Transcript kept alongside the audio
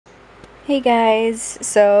Hey guys,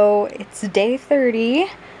 so it's day 30.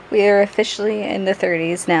 We are officially in the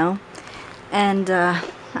 30s now. And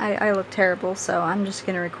I look terrible, so I'm just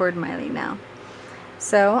gonna record Miley now.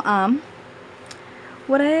 So,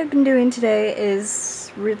 what I have been doing today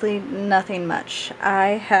is really nothing much.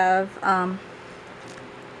 I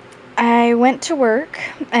went to work,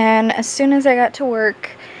 and as soon as I got to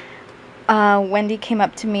work, Wendy came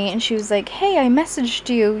up to me and she was like, "Hey, I messaged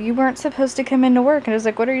you. You weren't supposed to come into work." And I was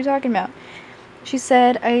like, "What are you talking about?" She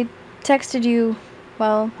said, "I texted you,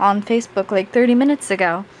 well, on Facebook like 30 minutes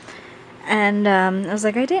ago." And I was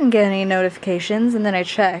like, "I didn't get any notifications." And then I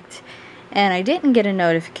checked, and I didn't get a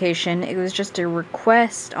notification. It was just a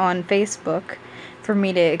request on Facebook for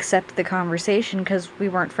me to accept the conversation because we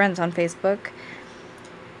weren't friends on Facebook.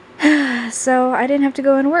 So I didn't have to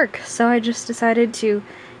go and work. So I just decided to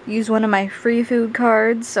use one of my free food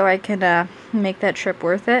cards so I could make that trip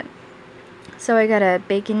worth it. So I got a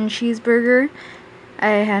bacon cheeseburger, I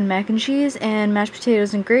had mac and cheese and mashed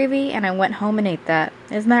potatoes and gravy, and I went home and ate that.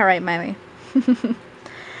 Isn't that right, Miley?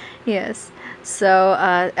 Yes. So,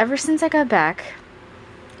 ever since I got back,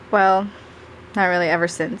 well, not really ever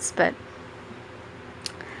since, but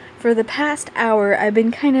for the past hour, I've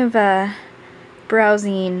been kind of,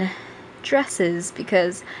 browsing dresses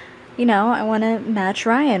because, you know, I want to match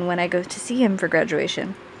Ryan when I go to see him for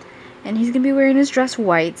graduation. And he's going to be wearing his dress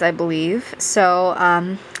whites, I believe. So,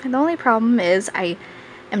 the only problem is I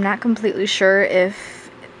am not completely sure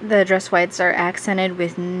if the dress whites are accented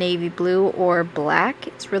with navy blue or black.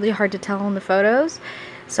 It's really hard to tell in the photos.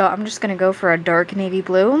 So I'm just going to go for a dark navy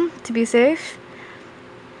blue to be safe.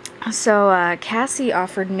 So, Cassie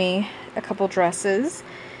offered me a couple dresses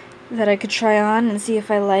that I could try on and see if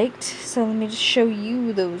I liked. So let me just show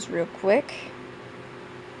you those real quick.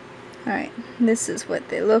 Alright, this is what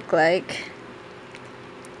they look like.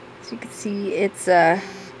 As you can see, it's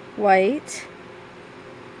white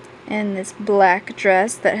and this black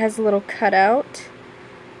dress that has a little cutout.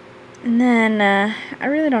 And then, I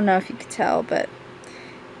really don't know if you could tell, but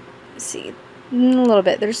see, a little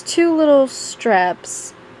bit. There's two little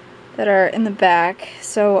straps that are in the back,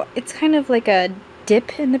 so it's kind of like a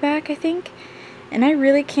dip in the back, I think. And I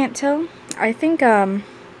really can't tell. I think,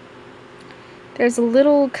 there's a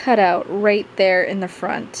little cutout right there in the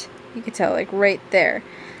front. You could tell, like, right there.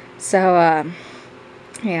 So,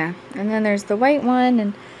 yeah. And then there's the white one,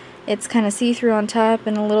 and it's kind of see-through on top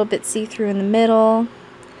and a little bit see-through in the middle.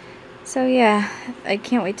 So, yeah. I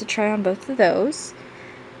can't wait to try on both of those.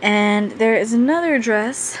 And there is another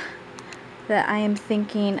dress that I am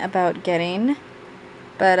thinking about getting.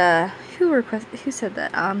 But, who said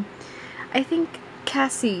that? I think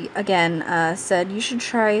Cassie, again, said you should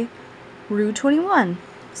try Rue 21.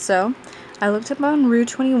 So I looked up on Rue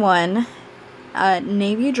 21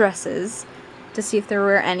 navy dresses to see if there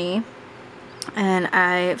were any, and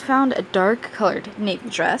I found a dark colored navy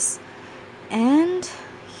dress, and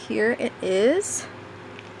here it is.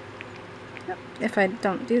 If I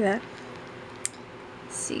don't do that,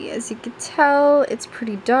 see, as you can tell, it's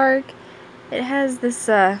pretty dark. It has this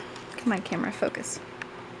come on, camera, focus.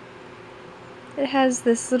 It has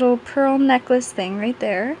this little pearl necklace thing right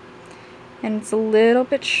there. And it's a little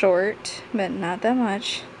bit short, but not that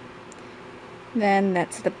much. Then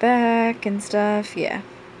that's the back and stuff, yeah.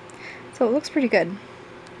 So it looks pretty good.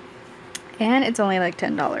 And it's only like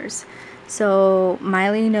 $10. So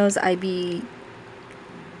Miley knows I be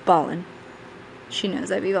ballin'. She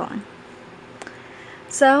knows I be ballin'.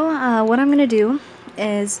 So what I'm gonna do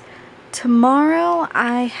is tomorrow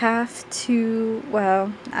I have to,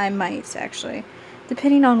 well, I might actually.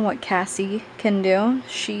 Depending on what Cassie can do.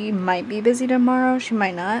 She might be busy tomorrow, she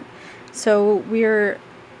might not. So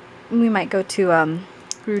we might go to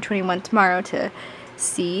Rue 21 tomorrow to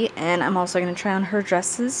see, and I'm also going to try on her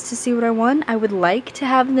dresses to see what I want. I would like to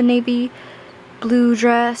have the navy blue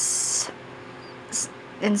dress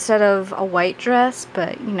instead of a white dress,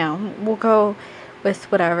 but you know, we'll go with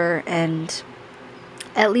whatever. And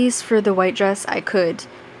at least for the white dress I could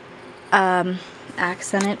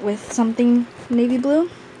accent it with something navy blue,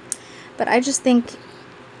 but I just think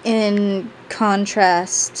in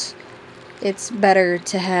contrast it's better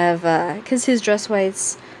to have because his dress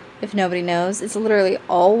whites, if nobody knows, it's literally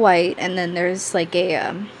all white, and then there's like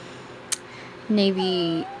a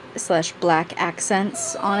navy / black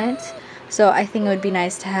accents on it. So I think it would be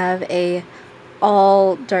nice to have a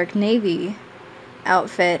all dark navy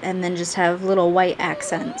outfit and then just have little white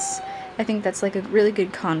accents. I think that's like a really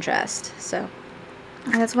good contrast. So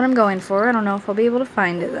that's what I'm going for. I don't know if I'll be able to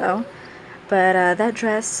find it though. But that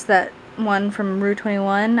dress, that one from Rue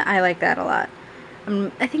 21, I like that a lot.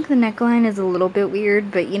 I think the neckline is a little bit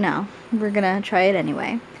weird, but you know, we're gonna try it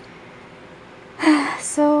anyway.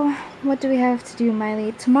 So what do we have to do,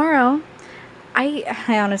 Miley? Tomorrow, I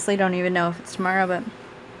honestly don't even know if it's tomorrow, but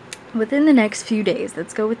within the next few days,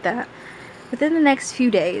 let's go with that. Within the next few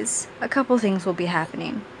days, a couple things will be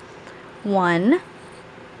happening. One,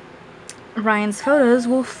 Ryan's photos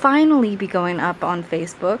will finally be going up on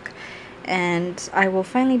Facebook, and I will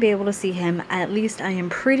finally be able to see him. At least I am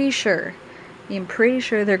pretty sure.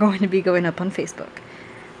 They're going to be going up on Facebook.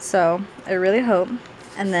 So I really hope.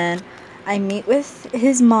 And then I meet with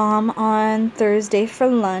his mom on Thursday for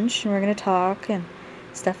lunch, and we're gonna talk and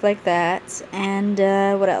stuff like that. And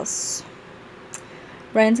what else?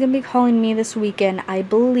 Ryan's gonna be calling me this weekend. I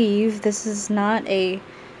believe this is not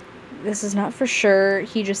for sure.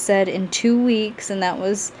 He just said in 2 weeks, and that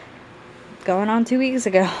was going on 2 weeks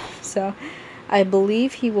ago. So I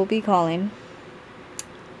believe he will be calling.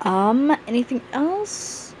 Anything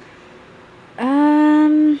else?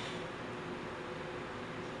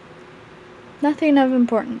 Nothing of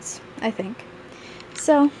importance, I think.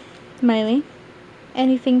 So, Miley,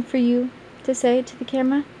 anything for you to say to the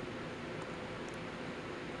camera?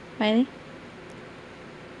 Miley?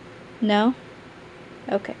 No?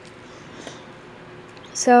 Okay.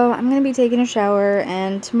 So, I'm gonna be taking a shower,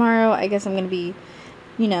 and tomorrow I guess I'm gonna be,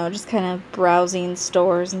 you know, just kind of browsing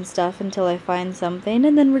stores and stuff until I find something,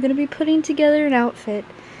 and then we're gonna be putting together an outfit.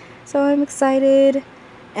 So I'm excited,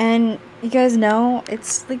 and you guys know,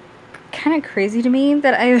 it's like kind of crazy to me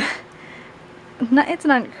that it's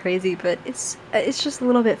not crazy, but it's just a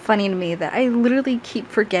little bit funny to me that I literally keep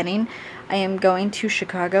forgetting I am going to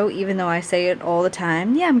Chicago, even though I say it all the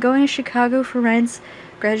time. Yeah, I'm going to Chicago for Ryan's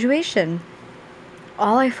graduation.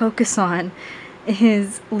 All I focus on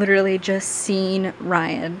is literally just seeing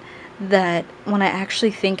Ryan, that when I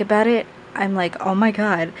actually think about it, I'm like, oh my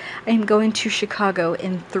god, I am going to Chicago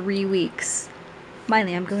in 3 weeks.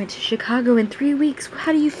 Miley, I'm going to Chicago in 3 weeks.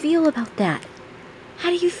 How do you feel about that? How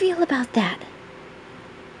do you feel about that?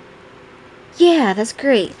 Yeah, that's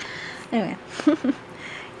great. Anyway,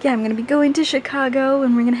 yeah, I'm going to be going to Chicago,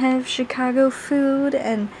 and we're going to have Chicago food,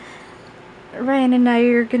 and Ryan and I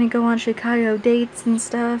are going to go on Chicago dates and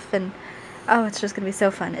stuff, and oh, it's just going to be so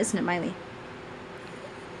fun, isn't it, Miley?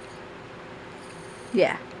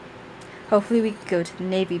 Yeah. Hopefully we could go to the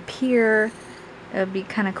Navy Pier. It would be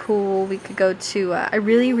kind of cool. We could go to, I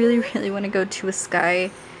really want to go to a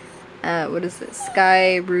sky, what is it,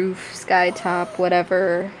 sky roof, sky top,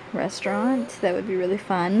 whatever restaurant. That would be really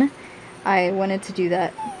fun. I wanted to do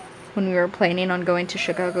that when we were planning on going to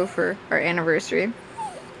Chicago for our anniversary.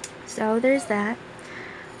 So there's that.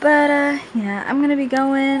 But, yeah, I'm gonna be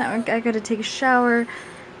going. I gotta take a shower,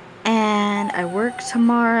 and I work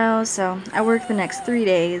tomorrow, so I work the next 3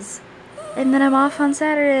 days. And then I'm off on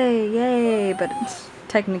Saturday, yay, but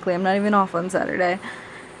technically I'm not even off on Saturday,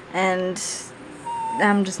 and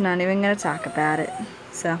I'm just not even going to talk about it.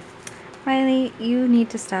 So, Miley, you need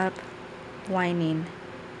to stop whining.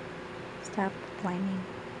 Stop whining.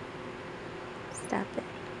 Stop it.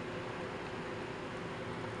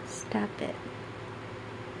 Stop it.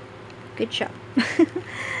 Good job.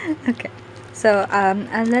 Okay. So,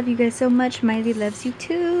 I love you guys so much. Miley loves you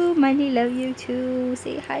too. Miley love you too.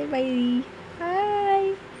 Say hi, Miley.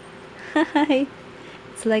 Hi. Hi.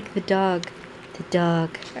 It's like the dog. The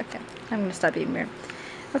dog. Okay. I'm gonna stop being weird.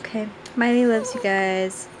 Okay. Miley loves you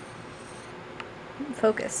guys.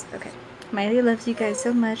 Focus. Okay. Miley loves you guys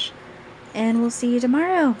so much. And we'll see you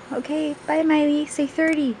tomorrow. Okay. Bye, Miley. Say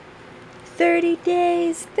 30. 30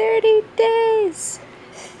 days. 30 days.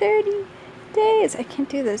 30 days. I can't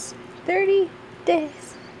do this. 30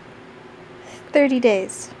 days. 30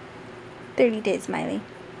 days. 30 days, Miley.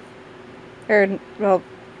 Or, well,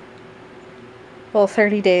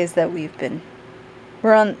 30 days that we've been...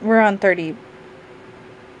 We're on 30...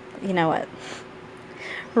 You know what?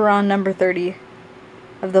 We're on number 30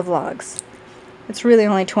 of the vlogs. It's really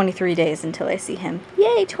only 23 days until I see him.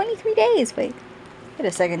 Yay, 23 days! Wait a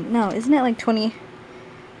second. No, isn't it like 20...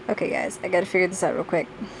 Okay, guys, I gotta figure this out real quick.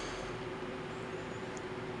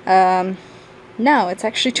 No, it's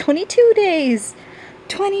actually 22 days.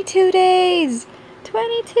 22 days.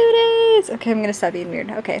 22 days. Okay, I'm gonna stop being weird.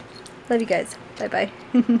 Okay. Love you guys. Bye-bye.